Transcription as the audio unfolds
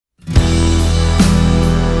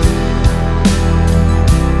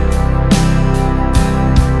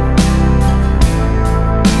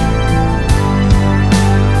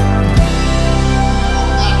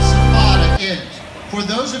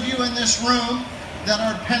that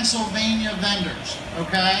are Pennsylvania vendors,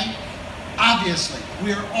 okay? Obviously,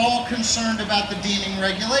 we are all concerned about the deeming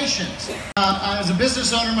regulations. As a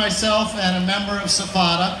business owner myself and a member of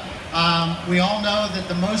SFATA, we all know that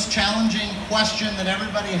the most challenging question that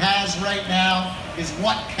everybody has right now is,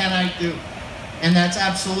 what can I do? And that's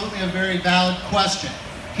absolutely a very valid question.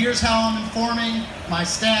 Here's how I'm informing my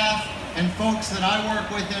staff and folks that I work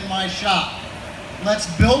with in my shop. Let's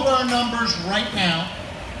build our numbers right now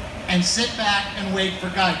and sit back and wait for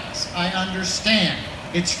guidance. I understand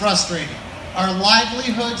it's frustrating. Our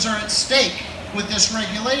livelihoods are at stake with this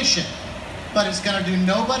regulation, but it's going to do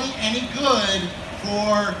nobody any good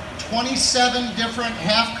for 27 different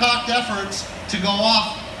half-cocked efforts to go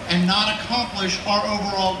off and not accomplish our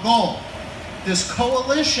overall goal. This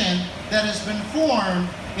coalition that has been formed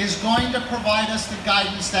is going to provide us the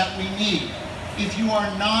guidance that we need. If you are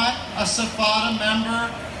not a SFATA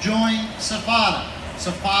member, join SFATA.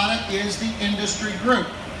 SFATA is the industry group.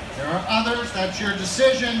 There are others, that's your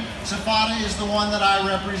decision. SFATA is the one that I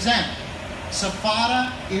represent.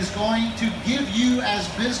 SFATA is going to give you as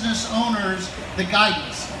business owners the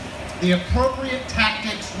guidance, the appropriate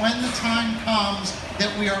tactics when the time comes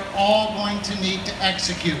that we are all going to need to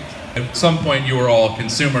execute. At some point you were all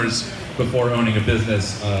consumers before owning a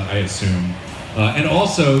business, I assume. And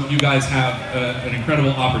also you guys have an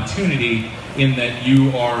incredible opportunity in that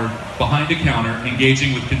you are behind a counter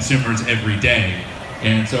engaging with consumers every day.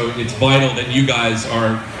 And so it's vital that you guys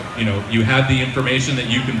are, you have the information that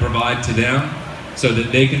you can provide to them so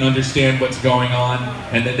that they can understand what's going on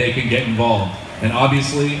and that they can get involved. And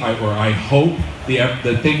obviously, I hope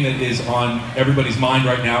the thing that is on everybody's mind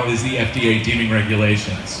right now is the FDA deeming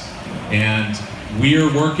regulations. And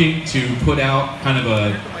we're working to put out kind of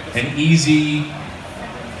an easy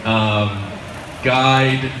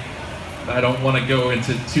guide. I don't want to go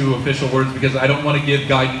into too official words because I don't want to give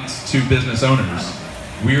guidance to business owners.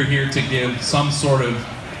 We're here to give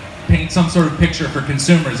paint some sort of picture for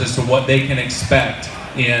consumers as to what they can expect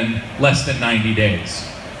in less than 90 days.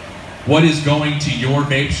 What is going to your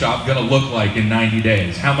vape shop going to look like in 90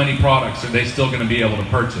 days? How many products are they still going to be able to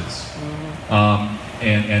purchase?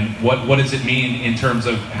 And what does it mean in terms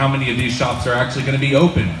of how many of these shops are actually going to be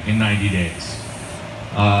open in 90 days?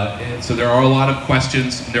 And so there are a lot of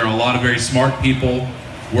questions. There are a lot of very smart people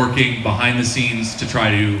working behind the scenes to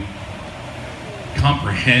try to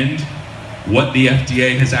comprehend what the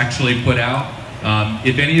FDA has actually put out.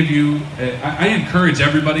 If any of you, I encourage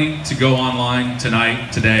everybody to go online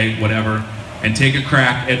tonight, today, whatever, and take a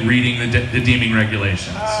crack at reading the deeming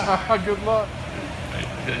regulations. Good luck.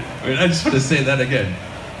 I just want to say that again.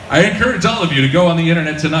 I encourage all of you to go on the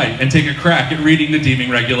internet tonight and take a crack at reading the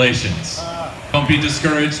deeming regulations. Don't be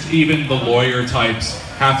discouraged. Even the lawyer types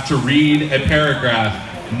have to read a paragraph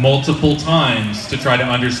multiple times to try to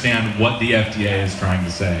understand what the FDA is trying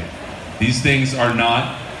to say. These things are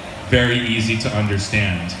not very easy to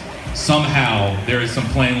understand. Somehow there is some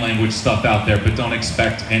plain language stuff out there, but don't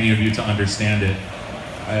expect any of you to understand it.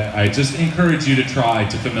 I just encourage you to try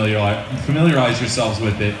to familiarize yourselves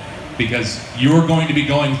with it, because you're going to be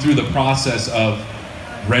going through the process of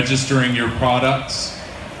registering your products.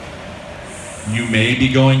 You may be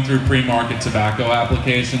going through pre-market tobacco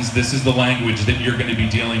applications. This is the language that you're going to be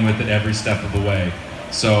dealing with at every step of the way.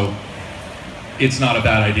 So it's not a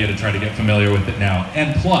bad idea to try to get familiar with it now.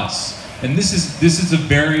 And plus, and this is a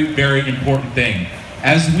very, very important thing,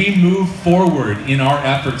 as we move forward in our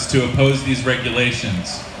efforts to oppose these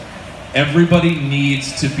regulations, everybody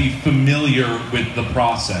needs to be familiar with the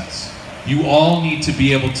process. You all need to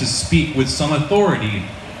be able to speak with some authority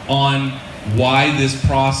on why this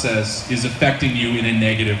process is affecting you in a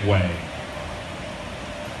negative way.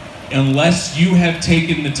 Unless you have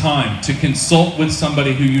taken the time to consult with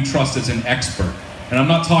somebody who you trust as an expert, and I'm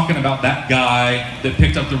not talking about that guy that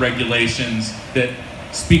picked up the regulations that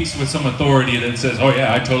speaks with some authority that says, oh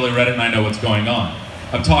yeah, I totally read it and I know what's going on.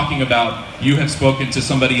 I'm talking about you have spoken to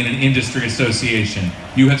somebody in an industry association.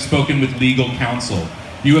 You have spoken with legal counsel.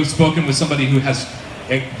 You have spoken with somebody who has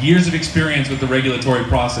years of experience with the regulatory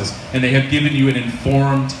process, and they have given you an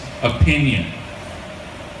informed opinion.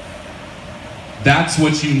 That's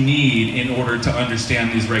what you need in order to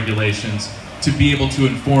understand these regulations, to be able to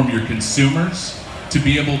inform your consumers, to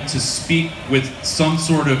be able to speak with some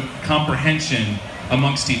sort of comprehension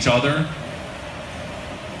amongst each other.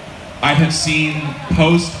 I have seen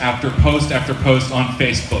post after post after post on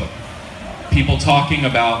Facebook, people talking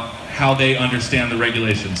about how they understand the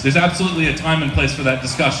regulations. There's absolutely a time and place for that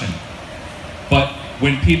discussion. But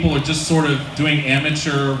when people are just sort of doing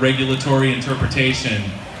amateur regulatory interpretation,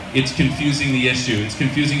 it's confusing the issue. It's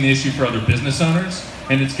confusing the issue for other business owners,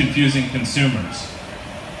 and it's confusing consumers.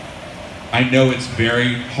 I know it's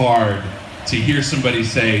very hard to hear somebody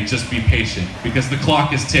say, just be patient, because the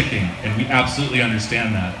clock is ticking, and we absolutely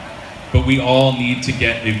understand that. But we all need to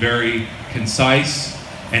get a very concise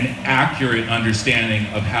and accurate understanding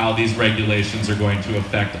of how these regulations are going to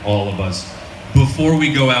affect all of us before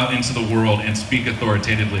we go out into the world and speak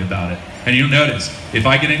authoritatively about it. And you'll notice, if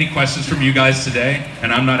I get any questions from you guys today,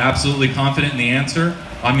 and I'm not absolutely confident in the answer,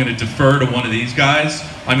 I'm gonna defer to one of these guys.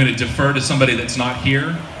 I'm gonna defer to somebody that's not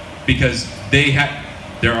here, because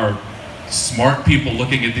there are smart people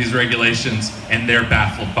looking at these regulations, and they're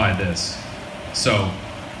baffled by this. So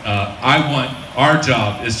our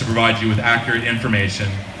job is to provide you with accurate information,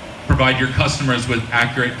 provide your customers with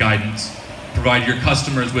accurate guidance, provide your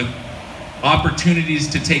customers with opportunities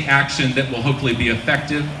to take action that will hopefully be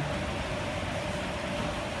effective.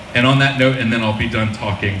 And on that note, and then I'll be done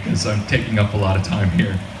talking because I'm taking up a lot of time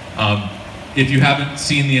here. If you haven't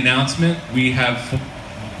seen the announcement, we have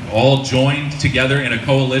all joined together in a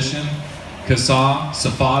coalition, CASAA,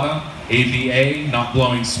 SFATA, AVA, Not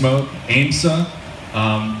Blowing Smoke, AMSA.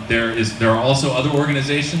 There are also other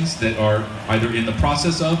organizations that are either in the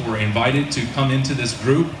process of or invited to come into this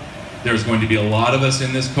group. There's going to be a lot of us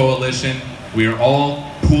in this coalition. We are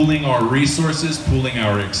all pooling our resources, pooling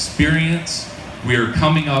our experience. We are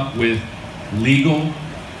coming up with legal,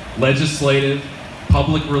 legislative,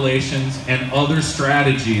 public relations, and other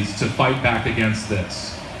strategies to fight back against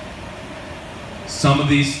this. Some of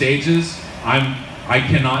these stages I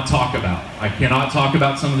cannot talk about. I cannot talk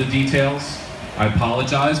about some of the details. I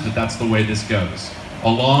apologize, but that's the way this goes.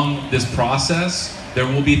 Along this process, there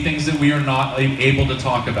will be things that we are not able to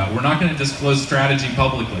talk about. We're not going to disclose strategy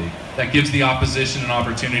publicly. That gives the opposition an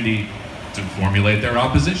opportunity to formulate their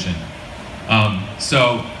opposition.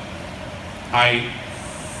 So I'm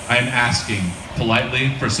asking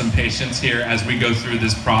politely for some patience here as we go through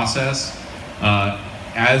this process.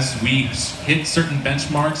 As we hit certain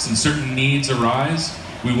benchmarks and certain needs arise,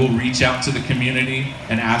 we will reach out to the community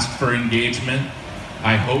and ask for engagement.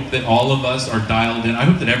 I hope that all of us are dialed in. I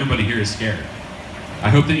hope that everybody here is scared. I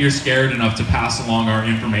hope that you're scared enough to pass along our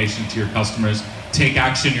information to your customers. Take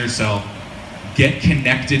action yourself. Get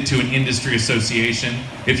connected to an industry association.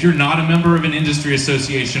 If you're not a member of an industry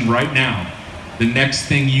association right now, the next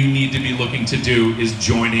thing you need to be looking to do is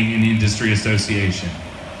joining an industry association.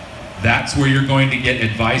 That's where you're going to get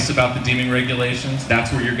advice about the deeming regulations.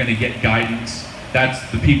 That's where you're going to get guidance. That's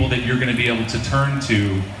the people that you're going to be able to turn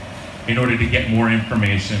to in order to get more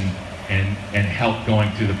information and help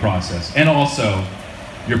going through the process. And also,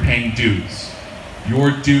 you're paying dues.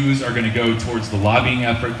 Your dues are going to go towards the lobbying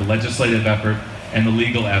effort, the legislative effort, and the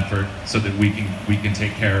legal effort so that we can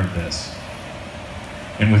take care of this.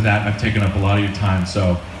 And with that, I've taken up a lot of your time,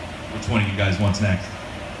 so which one of you guys wants next?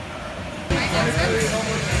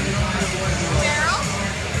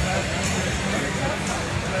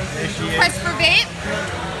 Quest for Vape.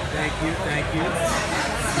 Thank you.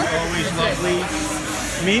 Always lovely.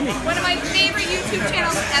 Mimi. One of my favorite YouTube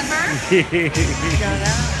channels ever. Thank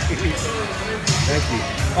you.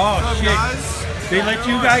 Oh, shit. Guys? They let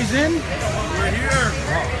you guys in? We're here.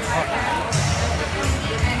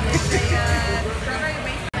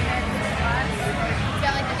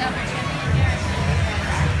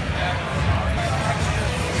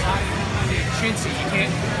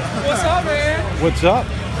 What's up, man? What's up?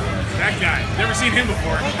 That guy. Never seen him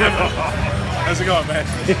before. Never. How's it going, man?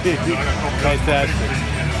 Fantastic.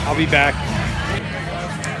 I'll be back.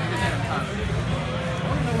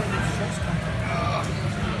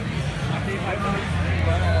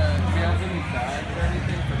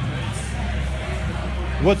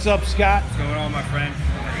 What's up, Scott? What's going on, my friend?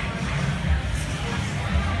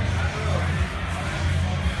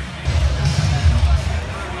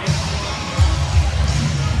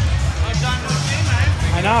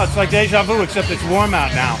 I know, it's like deja vu, except it's warm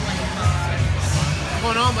out now. What's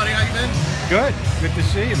going on, buddy? How you been? Good. Good to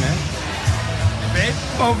see you, man. Babe?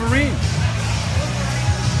 Wolverine.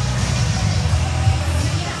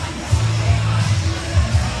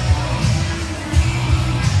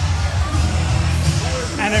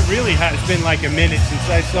 And it really has been like a minute since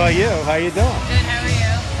I saw you. How you doing? Good, how are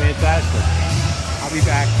you? Fantastic. I'll be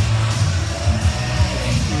back.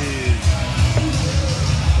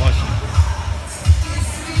 Awesome.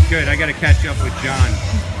 Good, I gotta catch up with John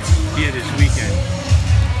here this weekend.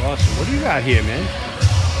 Awesome. What do you got here, man?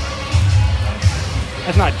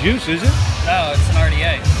 That's not juice, is it? No, it's an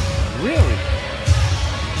RDA. Really?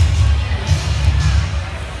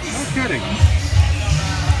 No kidding.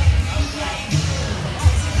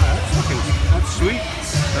 That's sweet.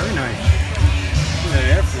 Very nice. Look at that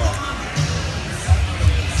airflow.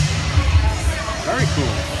 Very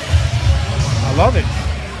cool. I love it.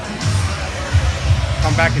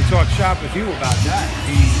 come back and talk shop with you about that.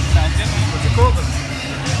 What's it called?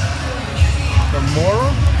 The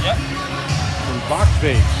Mora Yep. from Box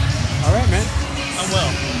Vapes. All right, man. I'm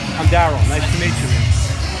Will. I'm Daryl. Nice to meet you, man.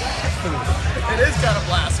 It is kind of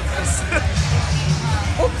blasphemous.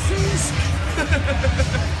 Oopsies.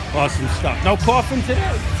 Awesome stuff. No coughing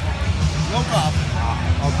today? No coffee.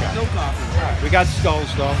 Okay. No coffee. We got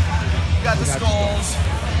skulls, though. We got the skulls.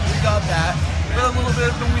 We got that. We got a little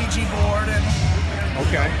bit of the Ouija board and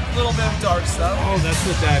Okay. a little bit of dark stuff. Oh, that's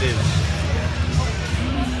what that is.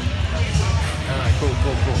 All right, cool.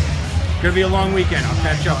 Gonna be a long weekend. I'll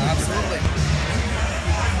catch up with you. Absolutely.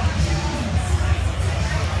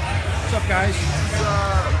 What's up, guys?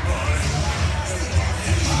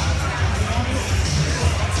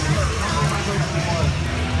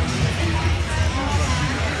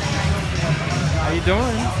 How you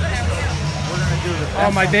doing?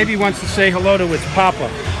 Oh, my baby wants to say hello to its papa.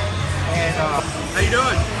 How you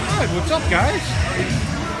doing? Good. What's up, guys?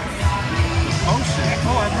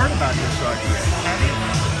 Oh, I've heard about this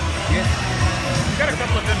idea. We got a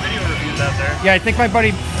couple of good video reviews out there. Yeah, I think my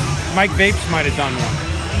buddy Mike Vapes might have done one.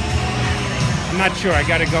 I'm not sure. I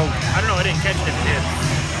gotta go. I don't know, I didn't catch it if you did.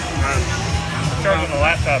 Charging the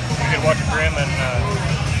laptop, you could watch Grim and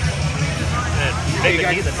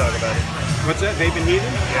David Heathen talk about it. What's that? Vape and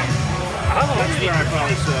Heathen? Yeah. I don't know. That's where I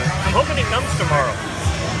probably saw it. I'm hoping he comes tomorrow.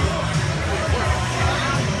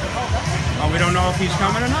 Oh, we don't know if he's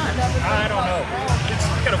coming or not. I don't know. It's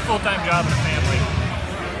got a full-time job and a family.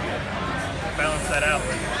 Balance that out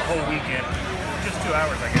with a whole weekend. Just 2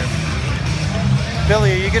 hours, I guess. Billy,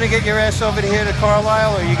 are you gonna get your ass over here to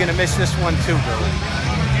Carlisle, or are you gonna miss this one too, Billy?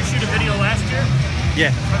 Did you shoot a video last year? Yeah.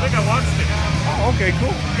 I think I watched it. Oh, okay,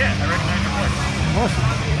 cool. Yeah, I recognize your voice.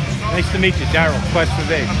 Awesome. Nice to meet you, Daryl. Quest for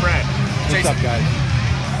Vape. I'm Brad. What's up, guys?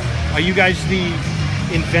 Are you guys the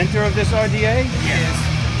inventor of this RDA? Yes.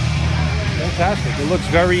 Fantastic. It looks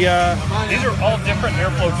very. These are all different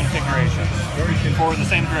airflow configurations for the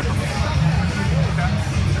same gripper.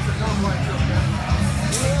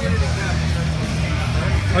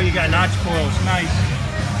 Oh, you got notch coils. Nice.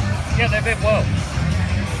 Yeah, they vape well.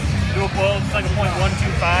 Dual coil, it's like a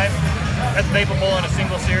 .125. That's vapeable on a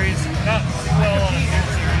single series. Not well on a dual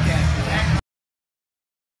series.